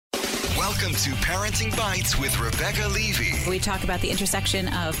Welcome to Parenting Bites with Rebecca Levy. We talk about the intersection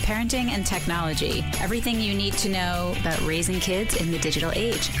of parenting and technology. Everything you need to know about raising kids in the digital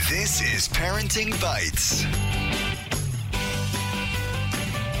age. This is Parenting Bites.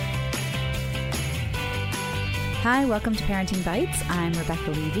 Hi, welcome to Parenting Bites. I'm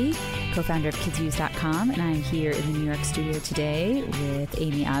Rebecca Levy, co-founder of KidsViews.com, and I'm here in the New York studio today with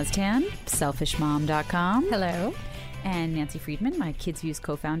Amy Oztan, selfishmom.com. Hello. And Nancy Friedman, my Kids Views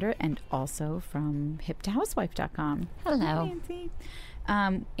co-founder, and also from hiptohousewife.com. Hello. Hi, Nancy.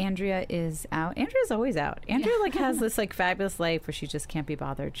 Andrea is out. Andrea's always out. Andrea has this fabulous life where she just can't be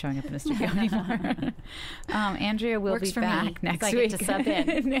bothered showing up in a studio anymore. Andrea will Works be for back me, next I week. get to sub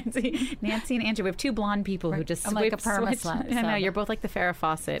in. Nancy and Andrea. We have two blonde people who just I'm like a perma switch. slut. I know, you're both like the Farrah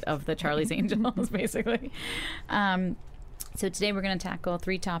Fawcett of the Charlie's Angels, basically. So today we're going to tackle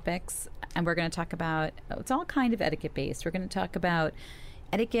 3 topics, and we're going to talk about, it's all kind of etiquette based. We're going to talk about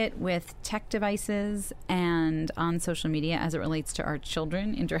etiquette with tech devices and on social media as it relates to our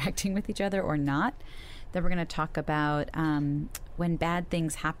children interacting with each other or not. Then we're going to talk about when bad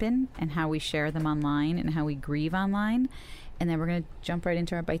things happen and how we share them online and how we grieve online. And then we're going to jump right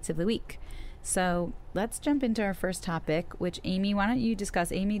into our bites of the week. So let's jump into our first topic, which Amy, why don't you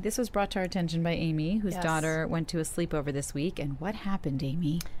discuss? Amy, this was brought to our attention by Amy, whose daughter went to a sleepover this week. And what happened,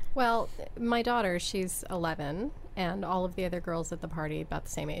 Amy? Well, my daughter, she's 11, and all of the other girls at the party about the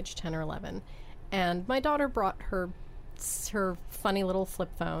same age, 10 or 11. And my daughter brought her funny little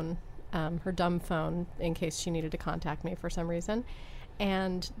flip phone, her dumb phone, in case she needed to contact me for some reason.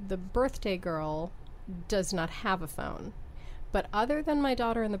 And the birthday girl does not have a phone. But other than my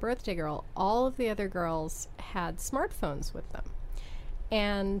daughter and the birthday girl, all of the other girls had smartphones with them.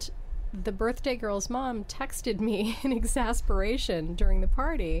 And the birthday girl's mom texted me in exasperation during the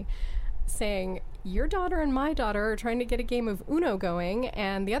party saying, your daughter and my daughter are trying to get a game of Uno going,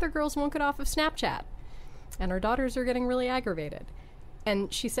 and the other girls won't get off of Snapchat. And our daughters are getting really aggravated.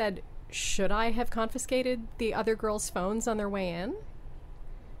 And she said, should I have confiscated the other girls' phones on their way in?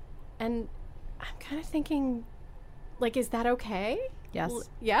 And I'm kind of thinking, is that okay? Yes.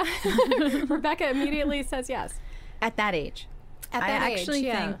 Yeah. Rebecca immediately says yes. At that age. At that I actually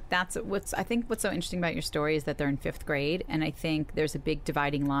age, think that's what's so interesting about your story is that they're in 5th grade, and I think there's a big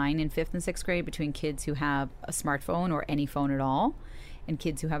dividing line in 5th and 6th grade between kids who have a smartphone or any phone at all and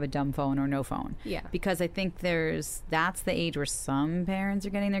kids who have a dumb phone or no phone. Yeah. Because I think that's the age where some parents are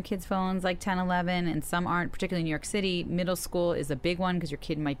getting their kids' phones 10, 11, and some aren't, particularly in New York City. Middle school is a big one because your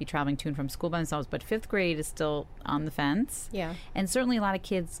kid might be traveling to and from school by themselves, but 5th grade is still on the fence. Yeah. And certainly a lot of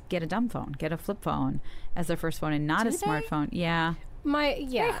kids get a dumb phone, get a flip phone as their first phone and not a smartphone. Yeah.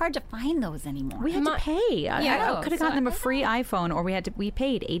 It's very hard to find those anymore. We had to pay. Yeah, I could have gotten them a free iPhone, or we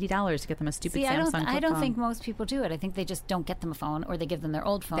paid $80 to get them a stupid Samsung flip I don't phone. think most people do it. I think they just don't get them a phone, or they give them their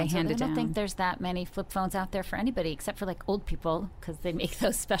old phone. They hand it down. I don't think there's that many flip phones out there for anybody, except for old people, because they make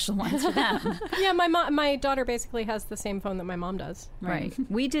those special ones for them. Yeah, my daughter basically has the same phone that my mom does. Right.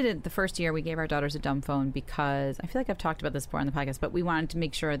 We did it the first year. We gave our daughters a dumb phone because I feel like I've talked about this before on the podcast, but we wanted to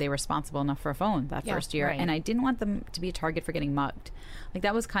make sure they were responsible enough for a phone that first year. Right. And I didn't want them to be a target for getting mugged.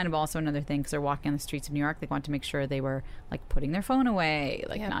 That was kind of also another thing because they're walking on the streets of New York. They want to make sure they were putting their phone away,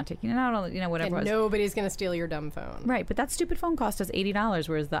 not taking it out, whatever And it was. nobody's going to steal your dumb phone. Right, but that stupid phone cost us $80,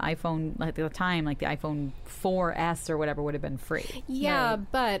 whereas the iPhone, at the time, the iPhone 4S or whatever would have been free. Yeah,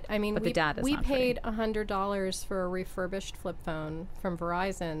 but I mean, But the data's we not free. paid $100 for a refurbished flip phone from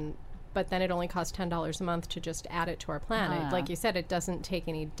Verizon, but then it only costs $10 a month to just add it to our plan. Like you said, it doesn't take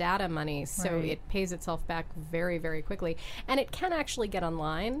any data money, so Right. it pays itself back very, very quickly. And it can actually get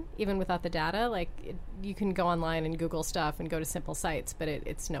online, even without the data. You can go online and Google stuff and go to simple sites, but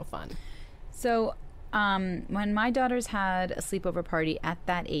it's no fun. So when my daughters had a sleepover party at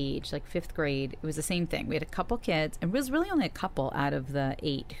that age, 5th grade, it was the same thing. We had a couple kids, and it was really only a couple out of the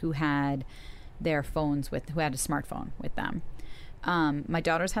 8 who had their phones who had a smartphone with them. My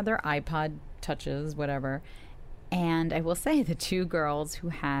daughters had their iPod touches, whatever. And I will say the 2 girls who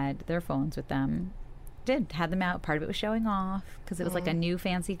had their phones with them had them out. Part of it was showing off because it was a new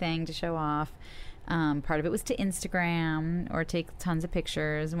fancy thing to show off. Part of it was to Instagram or take tons of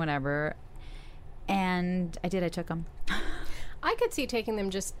pictures and whatever. And I took them. I could see taking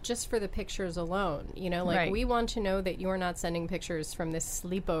them just for the pictures alone. Right. We want to know that you're not sending pictures from this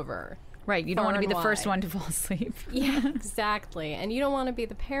sleepover. Right. You don't want to far be the and first wide. one to fall asleep. Yeah, exactly. And you don't want to be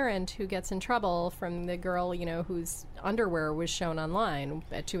the parent who gets in trouble from the girl, whose underwear was shown online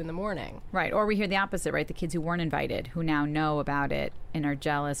at 2 a.m. Right. Or we hear the opposite, right? The kids who weren't invited, who now know about it and are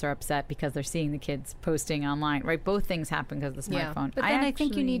jealous or upset because they're seeing the kids posting online, right? Both things happen because of the Yeah. smartphone. But then I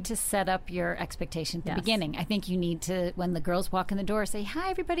think you need to set up your expectation at the Yes. beginning. I think you need to, when the girls walk in the door, say, hi,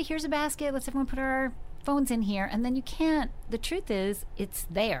 everybody, here's a basket. Let's everyone put our phones in here. And then you can't. The truth is, it's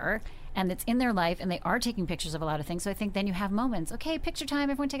there. And it's in their life, and they are taking pictures of a lot of things. So I think then you have moments. Okay, picture time.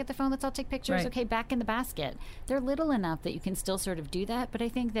 Everyone take out the phone. Let's all take pictures. Right. Okay, back in the basket. They're little enough that you can still sort of do that. But I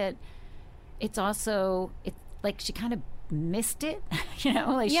think that it's also, it's like she kind of missed it. She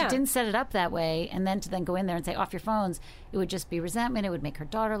didn't set it up that way. And then to then go in there and say, off your phones, it would just be resentment. It would make her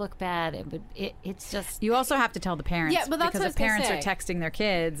daughter look bad. It's just... You also have to tell the parents. Yeah, but that's because what I if was gonna parents say. are texting their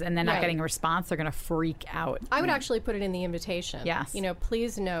kids and they're not Right. getting a response, they're going to freak out. I would actually put it in the invitation. Yes.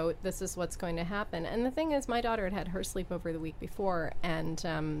 Please note this is what's going to happen. And the thing is, my daughter had her sleepover the week before, and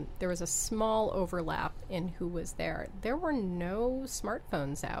there was a small overlap in who was there. There were no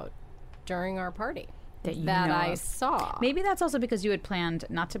smartphones out during our party That you that know I of. saw. Maybe that's also because you had planned,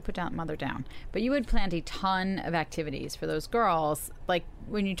 not to put mother down, but you had planned a ton of activities for those girls. Like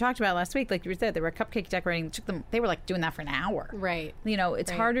when you talked about last week, like you said, they were cupcake decorating. They were like doing that for an hour. Right.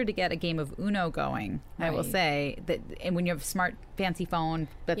 It's Right. harder to get a game of Uno going, I will Right. say. And when you have a smart, fancy phone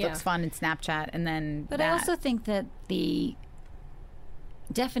that Yeah. looks fun in Snapchat, and then But I also think that the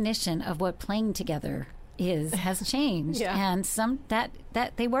definition of what playing together has changed. Yeah. And some that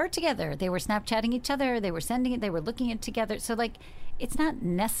they were together. They were Snapchatting each other, they were sending it, they were looking at it together. So it's not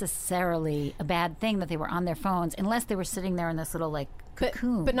necessarily a bad thing that they were on their phones unless they were sitting there in this little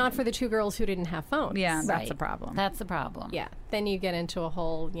cocoon. But not for the two girls who didn't have phones. Yeah, that's Right. the problem. That's the problem. Yeah. Then you get into a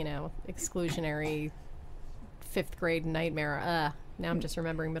whole, exclusionary 5th grade nightmare. Now I'm just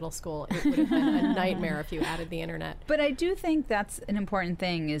remembering middle school. It would have been a nightmare if you added the internet. But I do think that's an important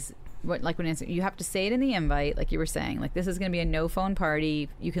thing is when you have to say it in the invite, like you were saying, like this is going to be a no phone party.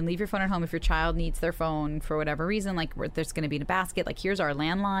 You can leave your phone at home if your child needs their phone for whatever reason. Like there's going to be in a basket. Like here's our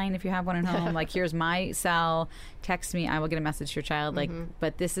landline if you have one at home. Like here's my cell. Text me. I will get a message to your child. Like,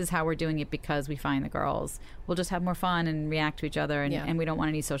 but this is how we're doing it because we find the girls will just have more fun and react to each other, and we don't want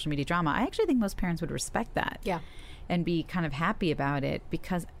any social media drama. I actually think most parents would respect that. Yeah. And be kind of happy about it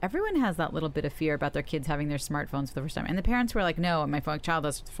because everyone has that little bit of fear about their kids having their smartphones for the first time. And the parents were like, no, my child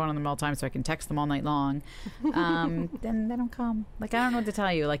has the phone on them all the time so I can text them all night long. Then they don't come. Like, I don't know what to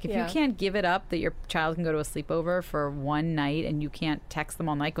tell you. Like, if you can't give it up that your child can go to a sleepover for one night and you can't text them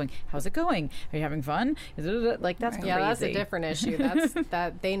all night going, how's it going? Are you having fun? Like, that's crazy. Yeah, that's a different issue.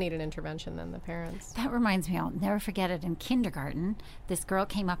 That they need an intervention than the parents. That reminds me, I'll never forget it. In kindergarten, this girl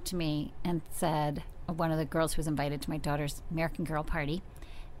came up to me and said, one of the girls who was invited to my daughter's American Girl party,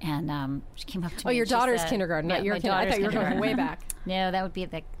 and she came up to me. Oh, your and she daughter's said- kindergarten, not Yeah, your my kindergarten. I daughter's thought you were going kindergarten. way back. No, that would be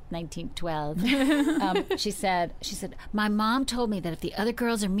like 1912. She said, my mom told me that if the other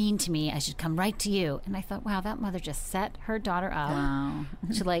girls are mean to me, I should come right to you. And I thought, wow, that mother just set her daughter up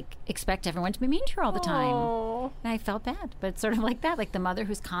to expect everyone to be mean to her all the time. Oh. And I felt bad, but it's sort of like that, like the mother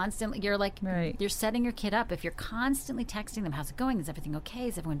who's constantly, Right. you're setting your kid up. If you're constantly texting them, how's it going? Is everything okay?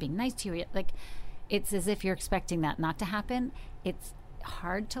 Is everyone being nice to you? It's as if you're expecting that not to happen. It's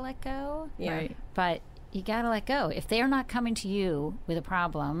hard to let go. Yeah. Right. But you got to let go. If they are not coming to you with a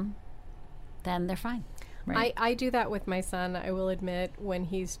problem, then they're fine. Right. I do that with my son, I will admit, when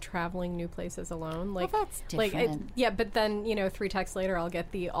he's traveling new places alone. That's different. But then, 3 texts later, I'll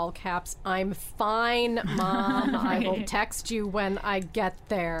get the all caps, I'm fine, Mom. I will text you when I get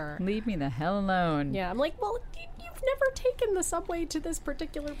there. Leave me the hell alone. Yeah, I'm like, well, you've never taken the subway to this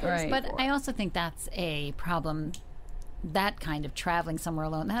particular place Right. But before. I also think that's a problem. That kind of traveling somewhere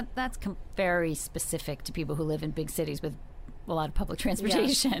alone, that's very specific to people who live in big cities with a lot of public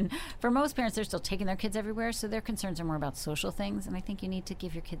transportation. For most parents, they're still taking their kids everywhere, so their concerns are more about social things. And I think you need to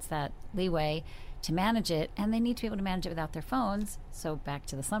give your kids that leeway to manage it, and they need to be able to manage it without their phones. So back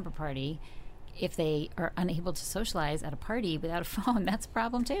to the slumber party. If they are unable to socialize at a party without a phone, that's a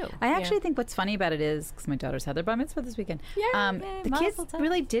problem too. I actually think what's funny about it is, because my daughter's had their bar mitzvah this weekend, the mazel kids tov.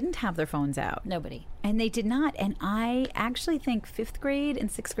 really didn't have their phones out. Nobody. And they did not. And I actually think 5th grade and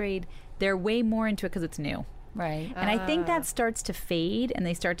 6th grade, they're way more into it because it's new. Right. And I think that starts to fade, and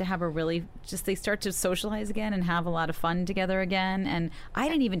they start to have they start to socialize again and have a lot of fun together again. And I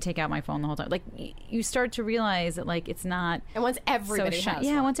didn't even take out my phone the whole time. Like, you start to realize that, like, it's not. And once everybody has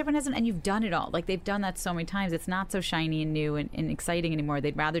one. Once everyone has one, and you've done it all. Like, they've done that so many times. It's not so shiny and new and exciting anymore.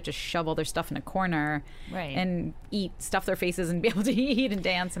 They'd rather just shove all their stuff in a corner and stuff their faces and be able to eat and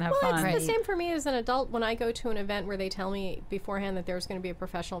dance and have fun. It's the same for me as an adult. When I go to an event where they tell me beforehand that there's going to be a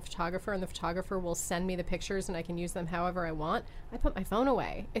professional photographer, and the photographer will send me the pictures and I can use them however I want, I put my phone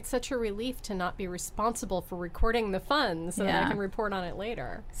away. It's such a relief to not be responsible for recording the fun so that I can report on it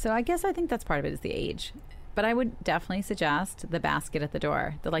later. So I guess I think that's part of it, is the age. But I would definitely suggest the basket at the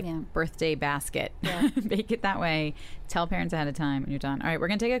door, the birthday basket. Bake it that way. Tell parents ahead of time, and you're done. All right, we're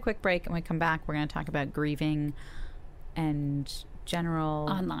going to take a quick break, and when we come back, we're going to talk about grieving and general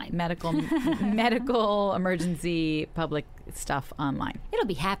online medical emergency public stuff online. It'll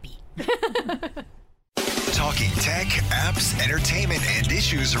be happy. Talking tech, apps, entertainment, and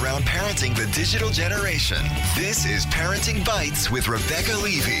issues around parenting the digital generation. This is Parenting Bites with Rebecca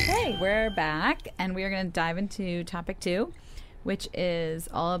Levy. Hey, we're back, and we are going to dive into topic 2, which is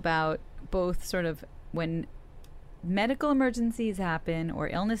all about both sort of when medical emergencies happen or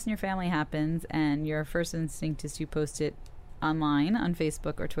illness in your family happens, and your first instinct is to post it online on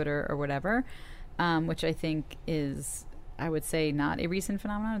Facebook or Twitter or whatever, which I think is, I would say, not a recent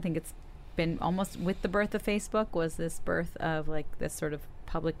phenomenon. I think it's been almost with the birth of Facebook was this birth of like this sort of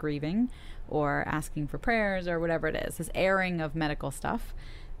public grieving or asking for prayers or whatever it is, this airing of medical stuff.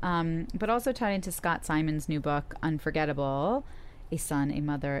 But also tied into Scott Simon's new book, Unforgettable, A Son, a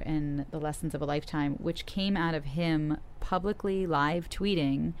Mother, and the Lessons of a Lifetime, which came out of him publicly live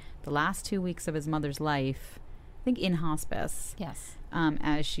tweeting the last 2 weeks of his mother's life, I think in hospice. Yes.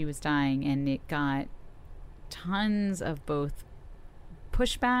 As she was dying, and it got tons of both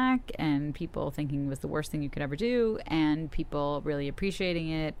pushback and people thinking it was the worst thing you could ever do, and people really appreciating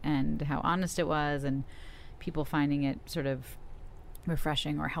it and how honest it was, and people finding it sort of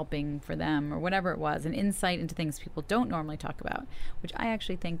refreshing or helping for them or whatever it was, an insight into things people don't normally talk about, which I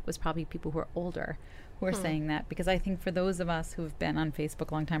actually think was probably people who are older who are saying that, because I think for those of us who've been on Facebook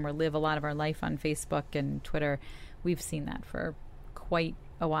a long time or live a lot of our life on Facebook and Twitter, we've seen that for quite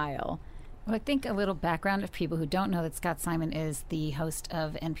a while. Well, I think a little background of people who don't know that Scott Simon is the host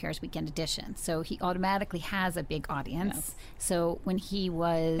of NPR's Weekend Edition. So he automatically has a big audience. Yes. So when he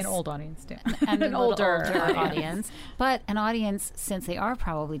was... An old audience, too. And an older audience. audience. But an audience, since they are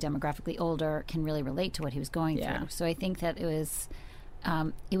probably demographically older, can really relate to what he was going through. So I think that it was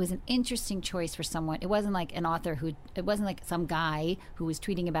an interesting choice for someone. It wasn't like an author it wasn't like some guy who was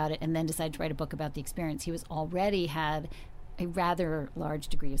tweeting about it and then decided to write a book about the experience. He was already had a rather large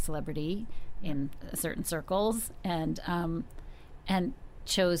degree of celebrity in certain circles, and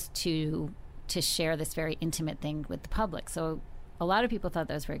chose to share this very intimate thing with the public. So a lot of people thought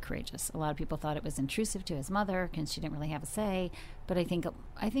that was very courageous. A lot of people thought it was intrusive to his mother because she didn't really have a say. But I think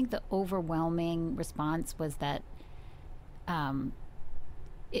the overwhelming response was that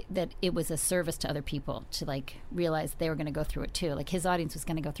it was a service to other people to like realize they were going to go through it too. Like his audience was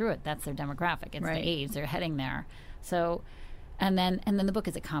going to go through it. That's their demographic. It's the age. They're heading there. So, and then the book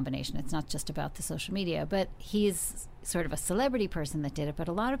is a combination. It's not just about the social media, but he's sort of a celebrity person that did it, but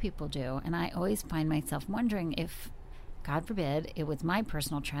a lot of people do. And I always find myself wondering if, God forbid, it was my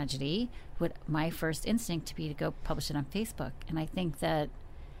personal tragedy, would my first instinct to be to go publish it on Facebook? And I think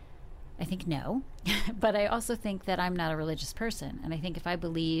no, but I also think that I'm not a religious person. And I think if I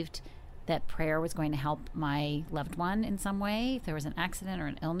believed that prayer was going to help my loved one in some way, if there was an accident or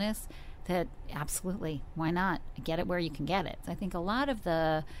an illness, that absolutely, why not? Get it where you can get it. So I think a lot of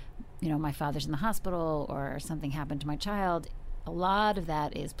the, my father's in the hospital or something happened to my child, a lot of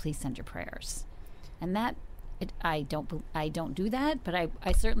that is please send your prayers. And that, I don't do that, but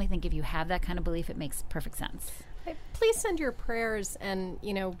I certainly think if you have that kind of belief, it makes perfect sense. Please send your prayers and,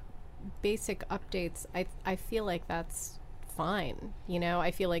 basic updates. I feel like that's fine.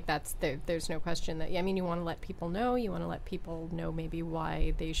 I feel like that's there's no question that, you want to let people know. You want to let people know maybe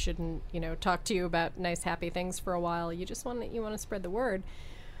why they shouldn't, talk to you about nice, happy things for a while. You want to spread the word.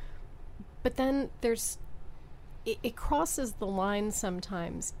 But then it crosses the line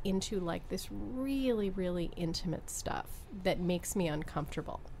sometimes into like this really, really intimate stuff that makes me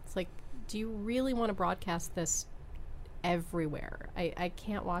uncomfortable. It's like, do you really want to broadcast this everywhere? I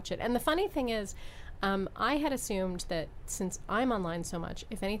can't watch it. And the funny thing is, I had assumed that since I'm online so much,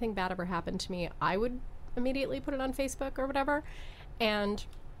 if anything bad ever happened to me, I would immediately put it on Facebook or whatever. And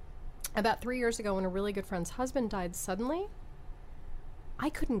about 3 years ago, when a really good friend's husband died suddenly, I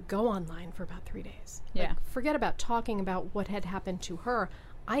couldn't go online for about 3 days. Yeah. Like, forget about talking about what had happened to her.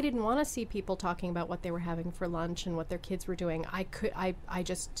 I didn't want to see people talking about what they were having for lunch and what their kids were doing. I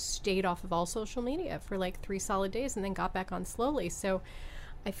just stayed off of all social media for like 3 solid days and then got back on slowly. So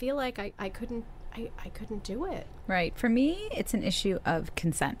I feel like I couldn't do it. Right. For me, it's an issue of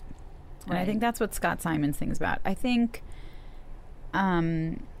consent. And I think that's what Scott Simon's thing is about. I think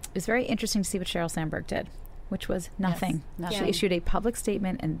it's very interesting to see what Sheryl Sandberg did, which was nothing. Yes, She issued a public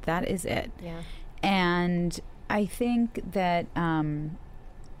statement, and that is it. Yeah. And I think that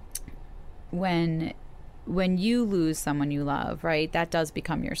when you lose someone you love, right, that does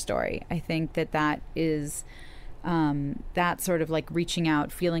become your story. I think that is that sort of like reaching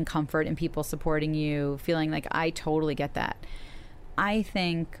out, feeling comfort in people supporting you, feeling like I totally get that. I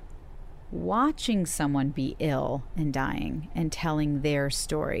think watching someone be ill and dying and telling their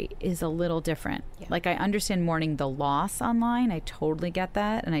story is a little different. Yeah. Like, I understand mourning the loss online. I totally get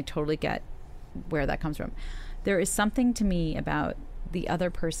that, and I totally get where that comes from. There is something to me about the other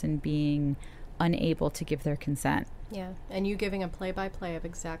person being unable to give their consent. Yeah, and you giving a play-by-play of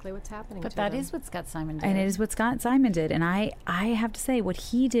exactly what's happening. But to that them. is what Scott Simon did. And it is what Scott Simon did. And I have to say, what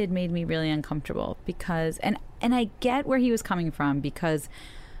he did made me really uncomfortable because, and I get where he was coming from, because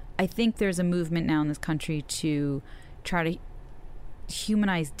I think there's a movement now in this country to try to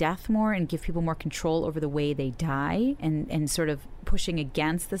humanize death more and give people more control over the way they die, and sort of pushing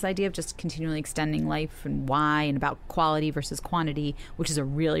against this idea of just continually extending life and why, and about quality versus quantity, which is a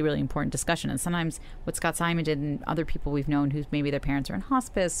really, really important discussion. And sometimes what Scott Simon did and other people we've known who's maybe their parents are in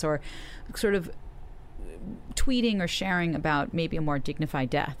hospice, or sort of tweeting or sharing about maybe a more dignified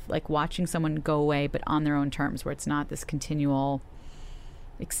death, like watching someone go away but on their own terms, where it's not this continual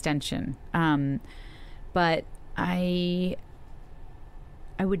extension. But I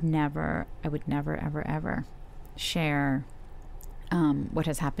would never, ever share what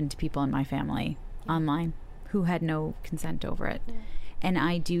has happened to people in my family online who had no consent over it. Yeah. And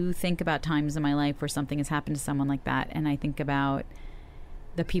I do think about times in my life where something has happened to someone like that, and I think about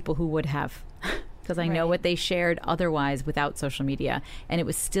the people who would have, because I know what they shared otherwise without social media, and it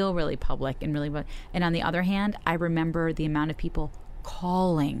was still really public and really. And on the other hand, I remember the amount of people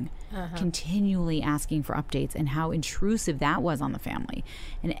calling, continually asking for updates, and how intrusive that was on the family,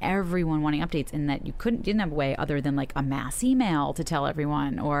 and everyone wanting updates, and that you didn't have a way other than like a mass email to tell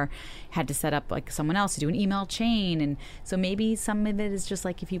everyone, or had to set up like someone else to do an email chain. And so maybe some of it is just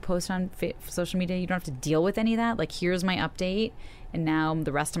like, if you post on social media, you don't have to deal with any of that. Like, here's my update, and now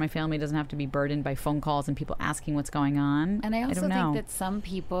the rest of my family doesn't have to be burdened by phone calls and people asking what's going on. And I also think that some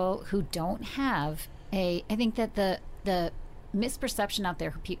people who don't have I think that the misperception out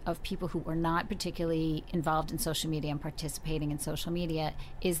there of people who are not particularly involved in social media and participating in social media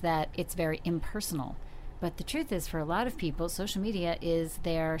is that it's very impersonal. But the truth is, for a lot of people, social media is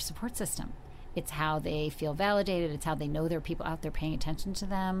their support system. It's how they feel validated. It's how they know there are people out there paying attention to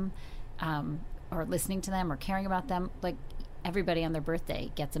them, or listening to them, or caring about them. Like, everybody on their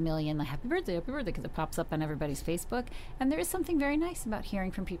birthday gets a million happy birthday, because it pops up on everybody's Facebook. And there is something very nice about hearing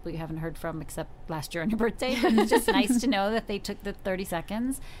from people you haven't heard from except last year on your birthday. But it's just nice to know that they took the 30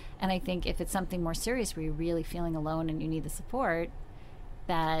 seconds. And I think if it's something more serious where you're really feeling alone and you need the support,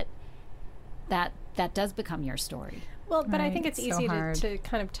 that does become your story. Well, but I think it's easy to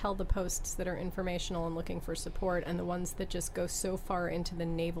kind of tell the posts that are informational and looking for support, and the ones that just go so far into the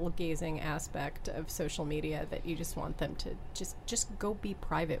navel-gazing aspect of social media that you just want them to just go be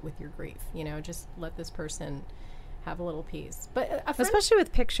private with your grief. You know, just let this person have a little peace. But especially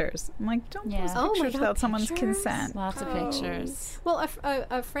with pictures. I'm like, don't post pictures without someone's consent. Lots of pictures. Well,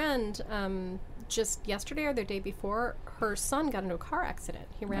 a friend just yesterday or the day before, her son got into a car accident.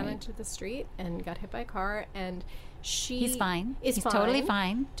 He ran into the street and got hit by a car, and he's fine. He's totally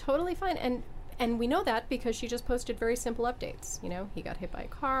fine. Totally fine. And we know that because she just posted very simple updates. You know, he got hit by a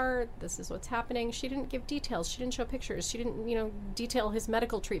car. This is what's happening. She didn't give details. She didn't show pictures. She didn't, detail his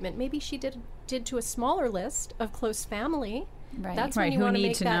medical treatment. Maybe she did to a smaller list of close family. Right. That's when you want to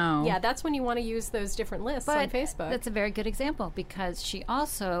make that. Know. Yeah, that's when you want to use those different lists on Facebook. That's a very good example, because she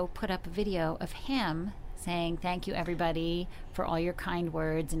also put up a video of him saying, "Thank you, everybody, for all your kind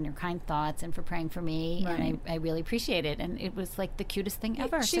words and your kind thoughts, and for praying for me, and I really appreciate it." And it was like the cutest thing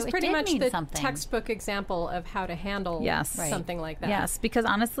ever. She's pretty much the textbook example of how to handle something like that. Yes, because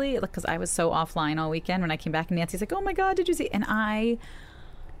honestly, because I was so offline all weekend, when I came back, and Nancy's like, "Oh my God, did you see?" And I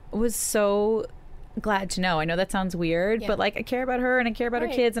was so glad to know. I know that sounds weird, but like, I care about her and I care about her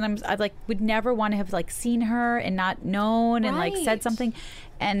kids, and I like would never want to have like seen her and not known and like said something.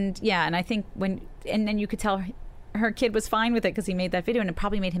 And and I think and then you could tell her kid was fine with it because he made that video, and it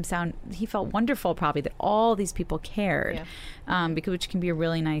probably made him sound, he felt wonderful probably that all these people cared, because which can be a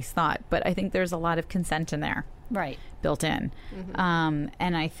really nice thought. But I think there's a lot of consent in there. Right. Built in. And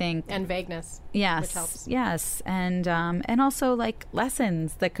I think... And vagueness. Yes. Which helps. Yes. And also like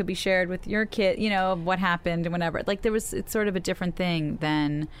lessons that could be shared with your kid, you know, of what happened and whatever. Like it's sort of a different thing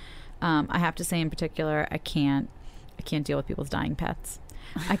than, I have to say in particular, I can't deal with people's dying pets.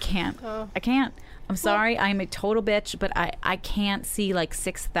 I can't. I can't. I'm sorry. I'm a total bitch, but I can't see like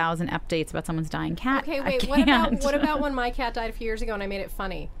 6,000 updates about someone's dying cat. Okay, wait. What about when my cat died a few years ago and I made it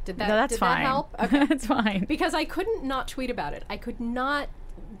funny? Did that fine. that help? Okay. That's fine. Because I couldn't not tweet about it. I could not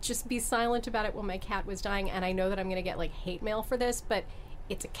just be silent about it when my cat was dying. And I know that I'm going to get like hate mail for this, but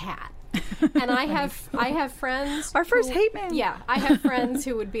it's a cat. And I have friends. Our first hate mail. Yeah, I have friends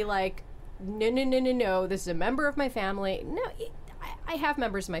who would be like, no. This is a member of my family. No. I have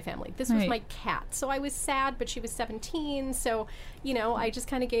members of my family. This was my cat. So I was sad, but she was 17. So, you know, I just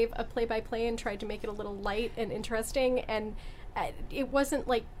kind of gave a play-by-play and tried to make it a little light and interesting. And it wasn't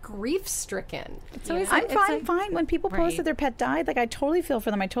like grief-stricken. I'm fine when people post that their pet died. Like I totally feel for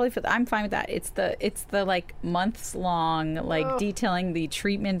them. I'm fine with that. It's the like months long like detailing the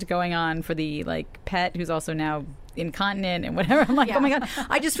treatment going on for the like pet who's also now incontinent and whatever. I'm like, oh my God,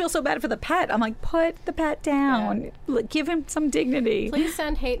 I just feel so bad for the pet. I'm like, put the pet down. Give him some dignity. Please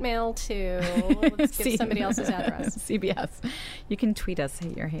send hate mail to, let's give somebody else's address. CBS. You can tweet us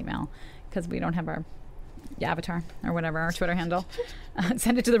your hate mail because we don't have our avatar or whatever, our Twitter handle.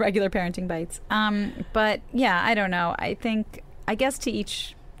 Send it to the regular Parenting Bites. But yeah, I don't know. I guess to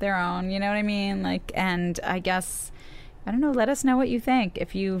each their own, you know what I mean? Like, and I guess, I don't know, let us know what you think.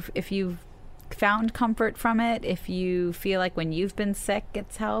 If you've found comfort from it, if you feel like when you've been sick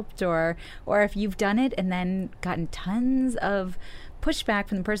it's helped, or if you've done it and then gotten tons of pushback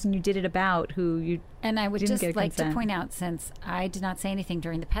from the person you did it about who you and I would didn't just get like consent. to point out, since I did not say anything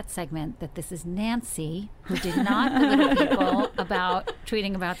during the pet segment, that this is Nancy who did not belittle people about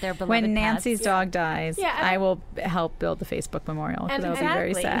tweeting about their beloved when Nancy's pets. dog dies, I will help build the Facebook memorial because that'll be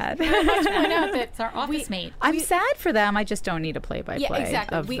very sad. And I'd like to point out that It's our office mate. I'm sad for them. I just don't need a play-by-play. Yeah,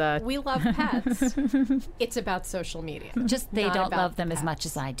 exactly. Of we love pets. It's about social media. Just they not don't about love them pets. as much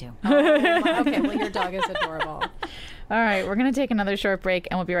as I do. Okay, well, your dog is adorable. All right, we're going to take another short break,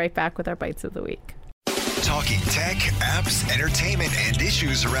 and we'll be right back with our Bites of the Week. Talking tech, apps, entertainment, and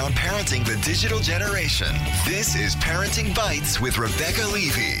issues around parenting the digital generation. This is Parenting Bites with Rebecca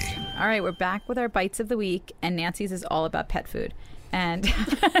Levy. All right, we're back with our Bites of the Week, and Nancy's is all about pet food. And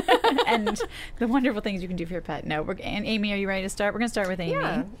and the wonderful things you can do for your pet. No, and Amy, are you ready to start? We're going to start with Amy.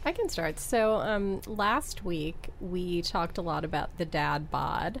 Yeah, I can start. So last week, we talked a lot about the dad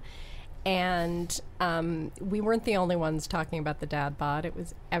bod. And we weren't the only ones talking about the dad bod. It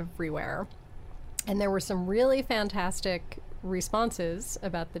was everywhere. And there were some really fantastic responses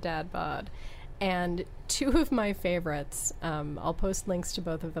about the dad bod. And two of my favorites, I'll post links to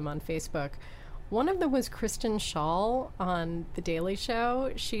both of them on Facebook. One of them was Kristen Schaal on The Daily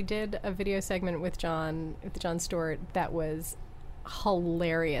Show. She did a video segment with Jon Stewart that was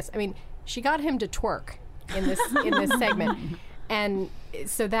hilarious. I mean, she got him to twerk in this segment. And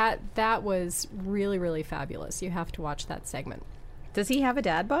so that was really, really fabulous. You have to watch that segment. Does he have a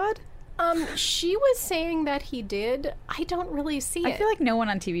dad bod? She was saying that he did. I don't really see it. I feel like no one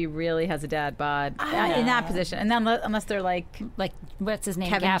on TV really has a dad bod in that position, and then unless they're like what's his name,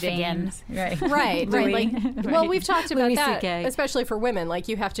 Kevin Gaffigan. James, right? Right. Like, well, we've talked about Louis that, CK. especially for women. Like,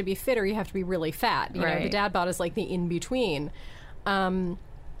 you have to be fit or you have to be really fat. You know, the dad bod is like the in between. And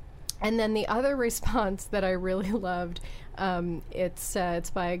then the other response that I really loved, it's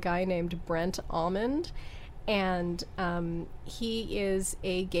by a guy named Brent Almond. And he is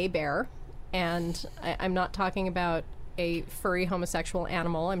a gay bear, and I'm not talking about a furry homosexual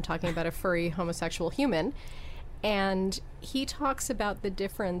animal. I'm talking about a furry homosexual human. And he talks about the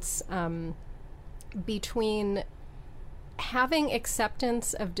difference between having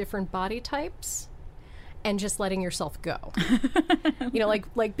acceptance of different body types and just letting yourself go. You know,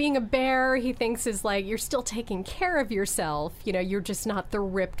 like being a bear, he thinks is like, you're still taking care of yourself. You know, you're just not the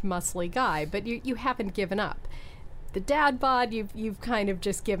ripped, muscly guy, but you haven't given up. The dad bod, you've kind of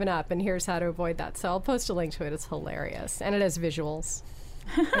just given up, and here's how to avoid that. So I'll post a link to it. It's hilarious, and it has visuals.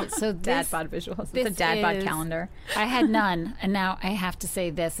 So dad bod visuals. It's a dad bod calendar. I had none, and now I have to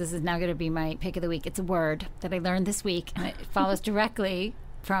say this. This is now going to be my pick of the week. It's a word that I learned this week, and it follows directly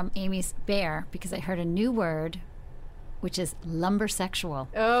from Amy's bear, because I heard a new word, which is lumbersexual.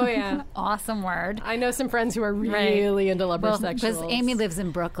 Oh, yeah. Awesome word. I know some friends who are really into lumbersexuals. Because Amy lives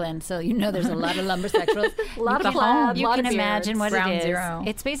in Brooklyn, so you know there's a lot of lumbersexuals. A lot of plaid, You lot can of imagine beards. what Ground it is. zero.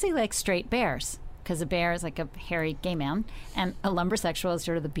 It's basically like straight bears, because a bear is like a hairy gay man, and a lumbersexual is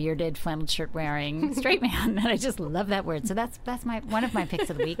sort of the bearded, flannel shirt wearing straight man. And I just love that word. So that's one of my picks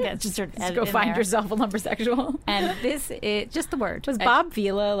of the week. That's just sort of Go find yourself a lumbersexual. And this is just the word. Was Bob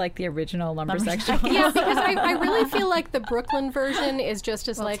Vila like the original lumbersexual? Yeah, because I really feel like the Brooklyn version is just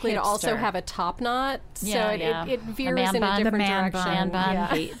as likely to also hipster. have a top knot. Yeah, so it veers man in a bun. different The man direction. bun.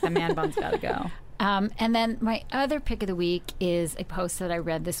 Yeah. The man bun's got to go. And then my other pick of the week is a post that I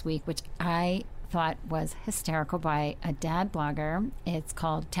read this week, which I thought was hysterical, by a dad blogger. It's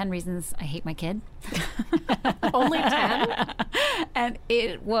called 10 Reasons I Hate My Kid. Only 10? And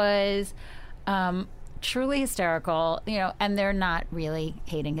it was truly hysterical, and they're not really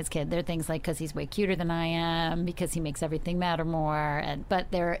hating his kid. They're things like, because he's way cuter than I am, because he makes everything matter more. But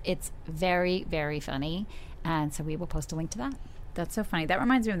it's very, very funny. And so we will post a link to that. That's so funny. That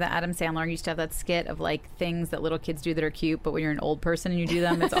reminds me of that Adam Sandler used to have that skit of like things that little kids do that are cute, but when you're an old person and you do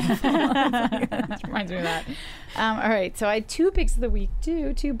them, it's awful. It reminds me of that. All right. So I had 2 picks of the week,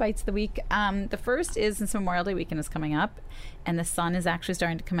 two bites of the week. The first is, since Memorial Day weekend is coming up and the sun is actually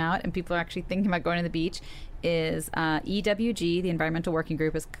starting to come out and people are actually thinking about going to the beach, is EWG, the Environmental Working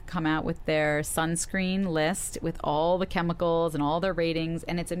Group, has come out with their sunscreen list with all the chemicals and all their ratings.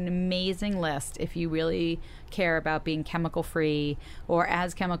 And it's an amazing list if you really care about being chemical free or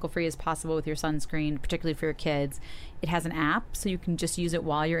as chemical free as possible with your sunscreen, particularly for your kids. It has an app, so you can just use it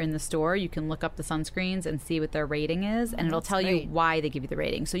while you're in the store. You can look up the sunscreens and see what their rating is, and it'll tell you why they give you the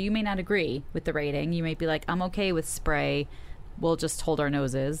rating. So you may not agree with the rating. You might be like, I'm okay with spray. We'll just hold our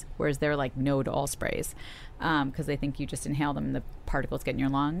noses, whereas they're like no to all sprays because they think you just inhale them and the particles get in your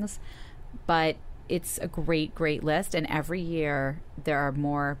lungs. But it's a great, great list, and every year there are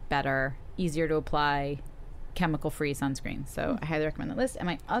more, better, easier to apply chemical-free sunscreen. So I highly recommend that list. And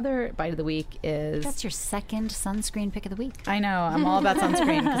my other bite of the week is... That's your second sunscreen pick of the week. I know. I'm all about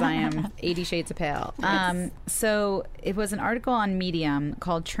sunscreen because I am 80 shades of pale. So it was an article on Medium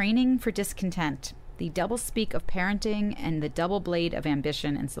called Training for Discontent, the double speak of parenting and the double blade of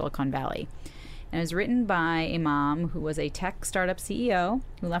ambition in Silicon Valley. And it was written by a mom who was a tech startup CEO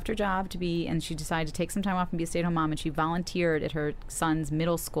who left her job and she decided to take some time off and be a stay-at-home mom, and she volunteered at her son's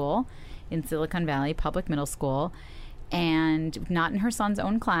middle school in Silicon Valley, public middle school, and not in her son's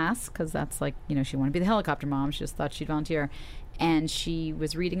own class, because that's like, she wanted to be the helicopter mom. She just thought she'd volunteer. And she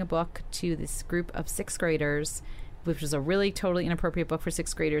was reading a book to this group of 6th graders, which was a really totally inappropriate book for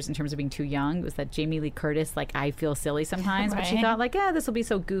 6th graders in terms of being too young. It was that Jamie Lee Curtis, like, I feel silly sometimes. But she thought, like, this will be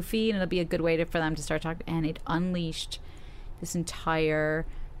so goofy and it'll be a good way for them to start talking. And it unleashed this entire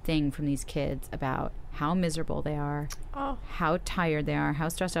thing from these kids about how miserable they are, how tired they are, how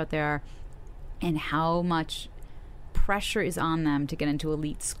stressed out they are, and how much pressure is on them to get into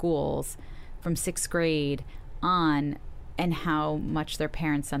elite schools from 6th grade on, and how much their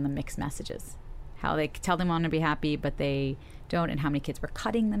parents send them mixed messages. How they tell them want to be happy, but they don't, and how many kids were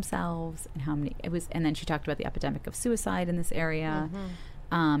cutting themselves, and how many it was. And then she talked about the epidemic of suicide in this area,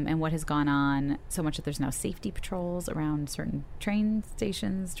 and what has gone on so much that there's now safety patrols around certain train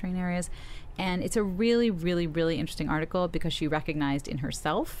stations, train areas. And it's a really, really, really interesting article because she recognized in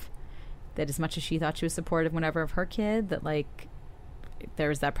herself that as much as she thought she was supportive whenever of her kid, that like there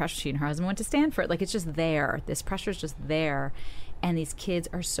was that pressure. She and her husband went to Stanford. Like, it's just there. This pressure is just there. And these kids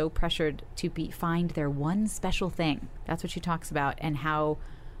are so pressured to find their one special thing. That's what she talks about, and how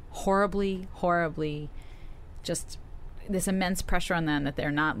horribly, horribly just this immense pressure on them that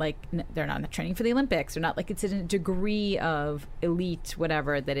they're not training for the Olympics. They're not like, it's a degree of elite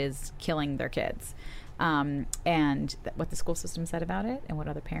whatever that is killing their kids. And what the school system said about it and what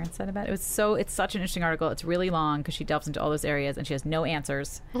other parents said about it. It's such an interesting article. It's really long because she delves into all those areas and she has no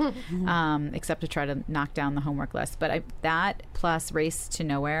answers except to try to knock down the homework list. But that plus Race to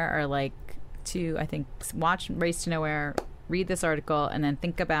Nowhere are like two, I think, watch Race to Nowhere, read this article, and then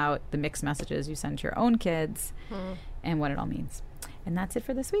think about the mixed messages you send to your own kids and what it all means. And that's it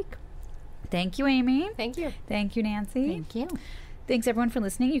for this week. Thank you, Amy. Thank you. Thank you, Nancy. Thank you. Thanks, everyone, for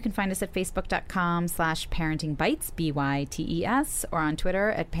listening. You can find us at facebook.com/parentingbites, BYTES, or on Twitter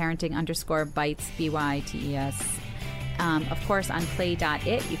at parenting_bites, BYTES. Of course, on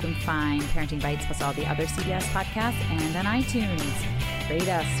play.it, you can find Parenting Bites plus all the other CBS podcasts, and on iTunes. Rate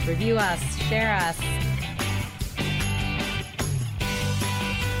us, review us, share us.